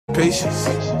patience.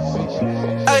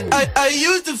 I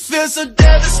used to feel so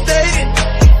devastated.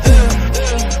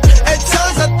 At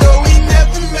times I thought we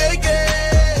never make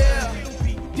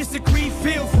it. Disagree,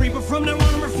 feel free, but from now on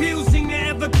I'm refusing to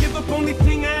ever give up. Only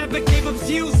thing I ever gave up's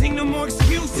using. No more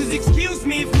excuses. Excuse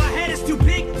me if my head is too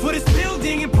big for this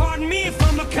building, and pardon me if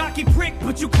I'm a cocky prick.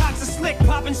 But you cocks are slick,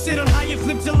 popping shit on how you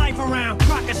flipped your life around.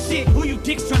 Crock of shit, who you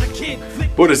dicks trying to kid?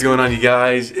 What is going on, you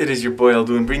guys? It is your boy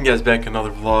Aldoun, bringing you guys back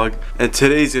another vlog. And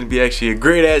today's gonna be actually a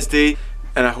great ass day.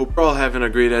 And I hope you're all having a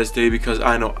great ass day, because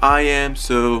I know I am.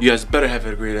 So you guys better have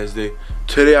a great ass day.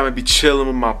 Today I'm gonna be chilling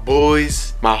with my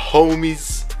boys, my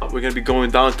homies. We're gonna be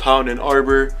going downtown in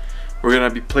Arbor. We're gonna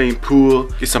be playing pool,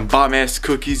 get some bomb ass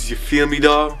cookies, you feel me,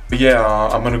 dog? But yeah,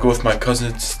 I'm gonna go with my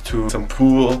cousins to some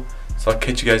pool. So I'll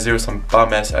catch you guys there with some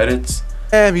bomb ass edits.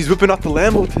 Damn, he's whipping out the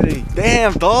Lambo today.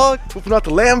 Damn, dog, whipping out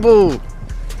the Lambo.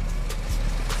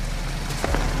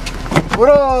 What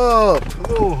up?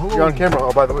 Hello, hello. You're on camera,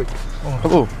 oh, by the way. Oh,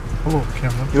 hello. Hello,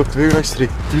 camera. You look very nice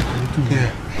today. You too.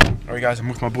 Yeah. Alright guys, I'm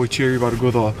with my boy Cherry, about to go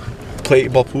to the play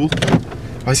 8-ball pool.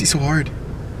 Why is he so hard?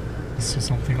 Is there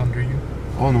something under you?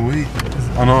 Oh, no way.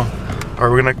 Oh no.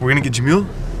 Alright, we're gonna get Jamil.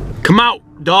 Come out,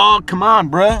 dog. Come on,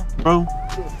 bruh. Bro.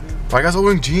 Why guys all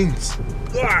wearing jeans?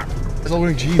 Guys all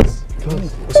wearing jeans.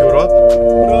 Let's say what up?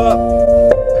 What up?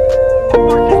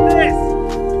 What is this?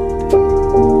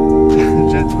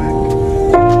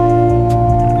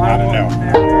 I don't know.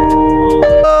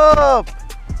 What up?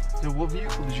 Yo, what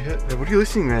vehicle did you hit? What are you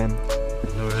listening, man?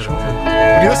 What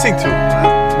are you listening to?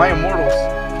 My Immortals.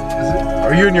 Is it?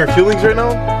 Are you in your feelings right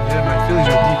now? Yeah, my feelings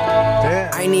are deep.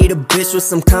 Damn. I need a bitch with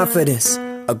some confidence,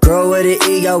 a girl with an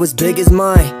ego as big as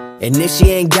mine. And if she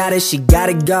ain't got it, she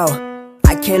gotta go.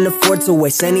 I can't afford to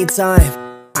waste any time.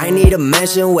 I need a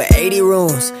mansion with 80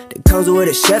 rooms that comes with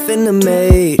a chef and a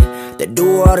maid that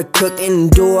do all the cooking and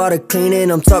do all the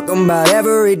cleaning. I'm talking about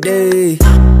every day.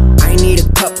 I need a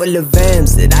couple of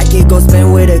Vans that I can go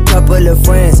spend with a couple of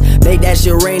friends. Make that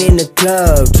shit rain in the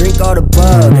club, drink all the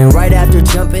bug, and right after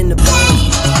jump in the bed.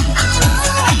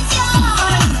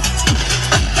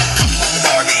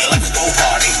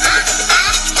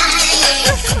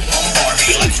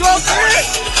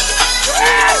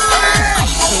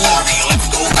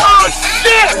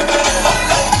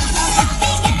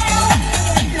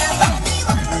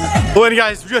 Well, anyway,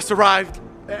 guys, we just arrived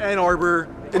at Ann Arbor,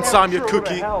 Insomnia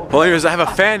Cookie. Well, anyways, I have a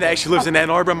fan that actually lives in Ann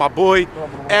Arbor, my boy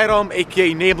Adam,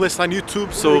 aka Nameless on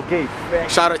YouTube. So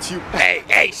shout out to you.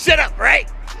 Hey, shut up, right?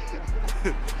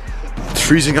 It's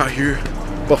freezing out here,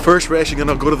 but first we're actually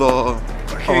gonna go to the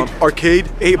arcade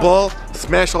 8-ball,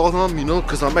 smash all of them, you know,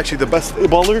 because I'm actually the best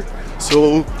 8-baller.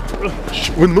 So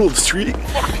we're in the middle of the street.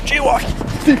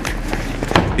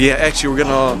 Yeah, actually we're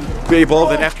gonna play 8-ball,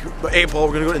 then after the 8-ball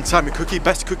we're gonna go to Insomnia Cookie,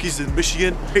 best cookies in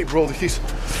Michigan. Hey bro, these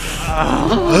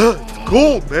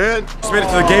cool, man. Just made it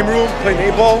to the game room, playing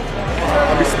 8-ball.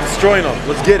 I'll be destroying them.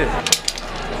 Let's get it.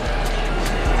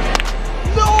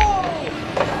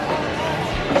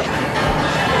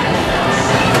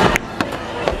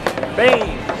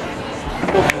 Bang.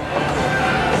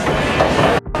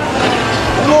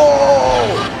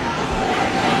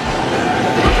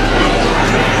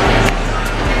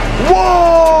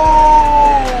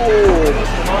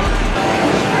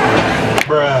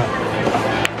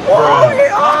 Oh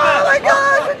my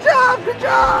god, good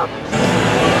job!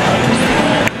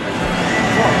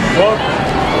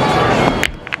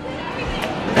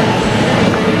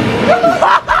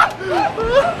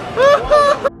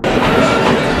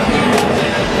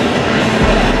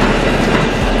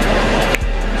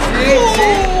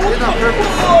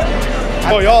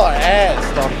 Oh, y'all are ass,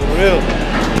 dog, for real.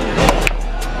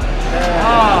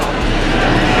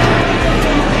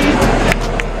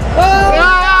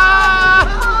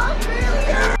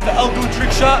 The Aldoun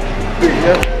trick shot.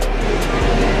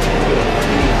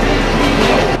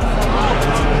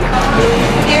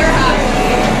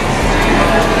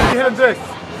 Hit this.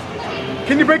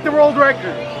 Can you break the world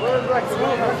record?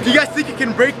 Do you guys think you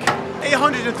can break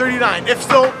 839? If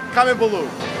so, comment below.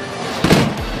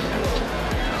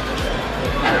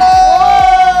 Oh,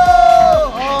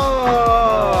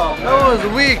 that was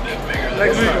weak.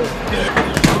 Next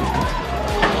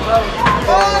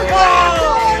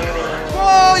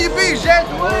Oh, you beat Jet!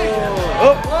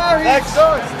 Oh, next.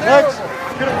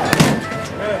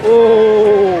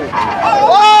 Oh.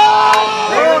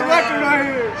 World record right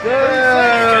here!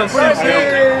 Damn. Oh,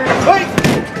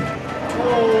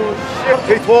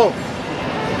 shit. 12.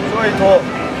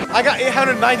 I got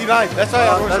 899. That's why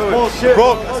I was bullshit.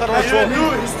 Bro, that's not what's wrong.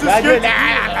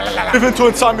 Living to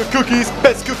Insomnia Cookies,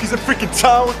 best cookies in freaking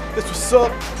town. That's what's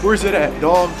up. Where's it at,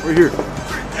 dog? We're here.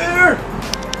 Right there.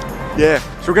 Yeah,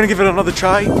 so we're gonna give it another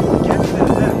try. Yeah.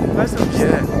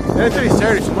 It's already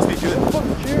Saturday, so it must be good.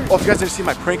 Oh, if you guys didn't see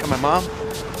my prank on my mom,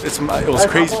 it was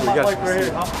crazy. Bro. You guys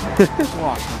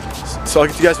so I'll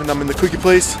get you guys when I'm in the cookie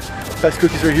place. Best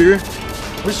cookies right here.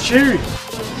 Where's Cherry?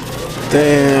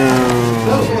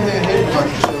 Damn.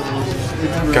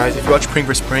 Guys, if you watch Prank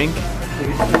vs. Prank,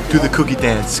 do the cookie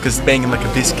dance, because it's banging like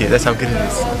a biscuit. That's how good it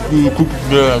is.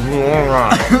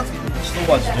 Still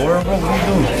watch Dora, bro? What are you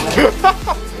doing?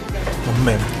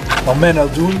 My man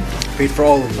Aldoun paid for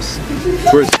all of us.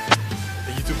 Where's the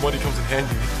YouTube money comes in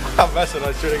handy. I'm messing,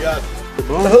 I swear to God.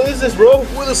 What the hell is this, bro?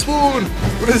 With a spoon.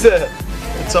 What is that?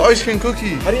 It's an ice cream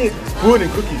cookie. How do you eat spoon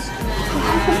and cookies?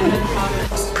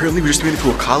 Apparently we just made it to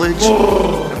a college. I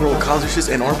don't know what college this is,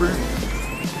 Ann Arbor?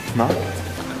 No.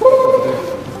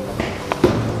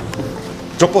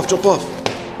 Jump off, jump off.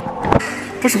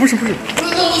 Push him, push him, push him.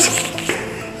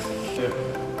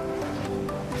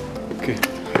 Okay.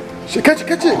 Shit, catch it,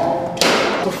 catch it.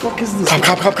 What the fuck is this?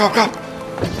 Cop.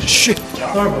 Shit.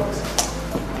 Starbucks.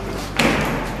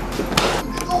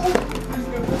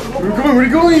 Where are you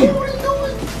going?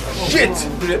 Shit.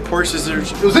 Internet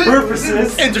purposes.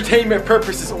 Purposes. Entertainment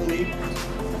purposes only.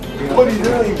 What are you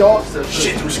doing, dog?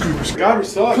 Shit, we're screwed. God, we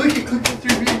suck. Click it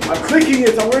 3B. I'm clicking it,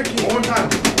 it's not working. One more time.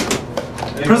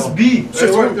 Press B. Shit,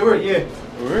 it worked. Yeah.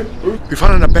 We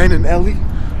found an abandoned alley.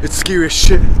 It's scary as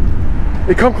shit.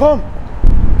 Hey, come.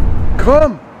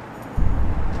 Come.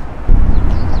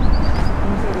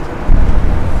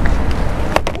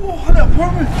 Oh, an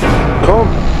apartment. Come.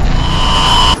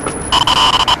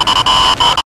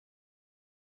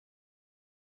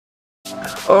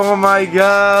 Oh my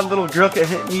God, little girl can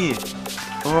hit me.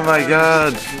 Oh my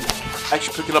God.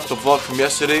 Actually picking up the vlog from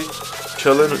yesterday.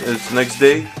 Chilling, it's the next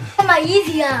day. Got my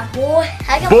Yeezy on, boy.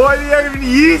 I got Boy, they aren't even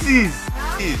Yeezys.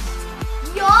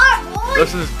 your boy.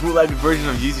 Listen to this bootleg version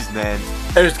of Yeezys, man.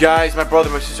 Anyways, guys, my brother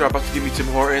and my sister are about to give me Tim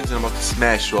Hortons and I'm about to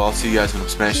smash, so I'll see you guys when I'm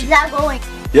smashing. He's not going.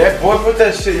 Yeah, boy, put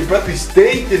that shit. Your breath be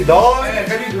stinking, dog. Hey,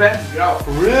 how do you get out?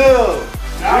 For real.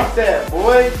 Drink that,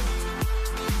 boy.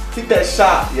 Take that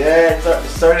shot. Yeah, it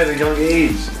started at a young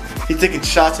age. He taking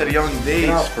shots at a young age,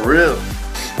 for real.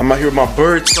 I'm out here with my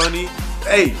bird, Sonny.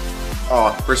 Hey.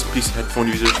 Oh, rest in peace, headphone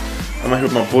user. I'm out here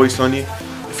with my boy, Sonny.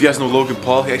 If you guys know Logan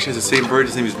Paul, he actually has the same bird.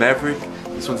 His name is Maverick.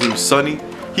 This one's name is Sonny.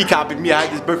 He copied me. I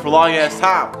had this bird for a long ass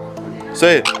time.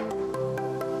 Say it.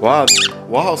 Wow.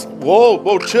 Wow.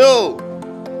 Whoa, chill.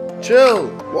 Chill.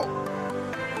 Whoa.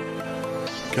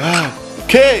 God.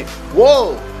 Okay.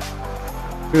 Whoa.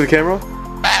 Look at the camera.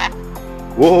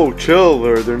 Whoa, chill.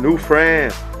 They're new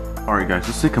friends. Alright guys,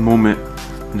 let's take a moment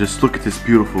and just look at this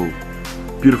beautiful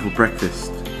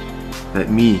breakfast.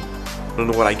 That me. I don't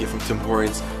know what I get from Tim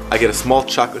Hortons. I get a small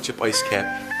chocolate chip ice cap.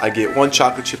 I get one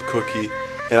chocolate chip cookie.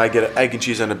 And I get an egg and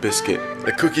cheese on a biscuit.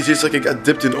 The cookie tastes like it got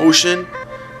dipped in ocean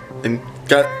and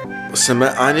got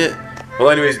cement on it. Well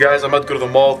anyways guys, I'm about to go to the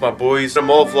mall with my boys. A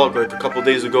mall vlog like a couple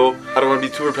days ago. I don't want to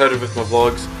be too repetitive with my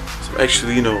vlogs. So I'm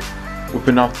actually,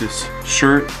 whipping out this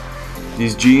shirt.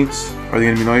 These jeans, are they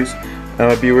gonna be nice? And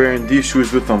I'll be wearing these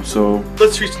shoes with them, so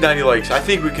let's reach 90 likes. I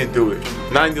think we can do it.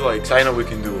 90 likes, I know we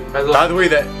can do it. By the way,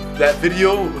 that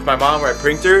video with my mom where I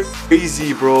pranked her,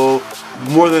 crazy bro.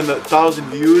 More than 1,000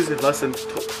 views in less than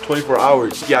 24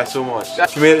 hours. Yeah, so much.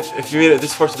 If you made it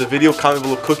this far to the video, comment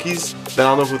below cookies, then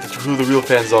I'll know who the real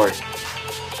fans are.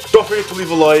 Don't forget to leave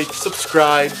a like,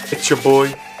 subscribe. It's your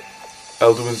boy,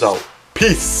 Aldoun's out.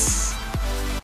 Peace.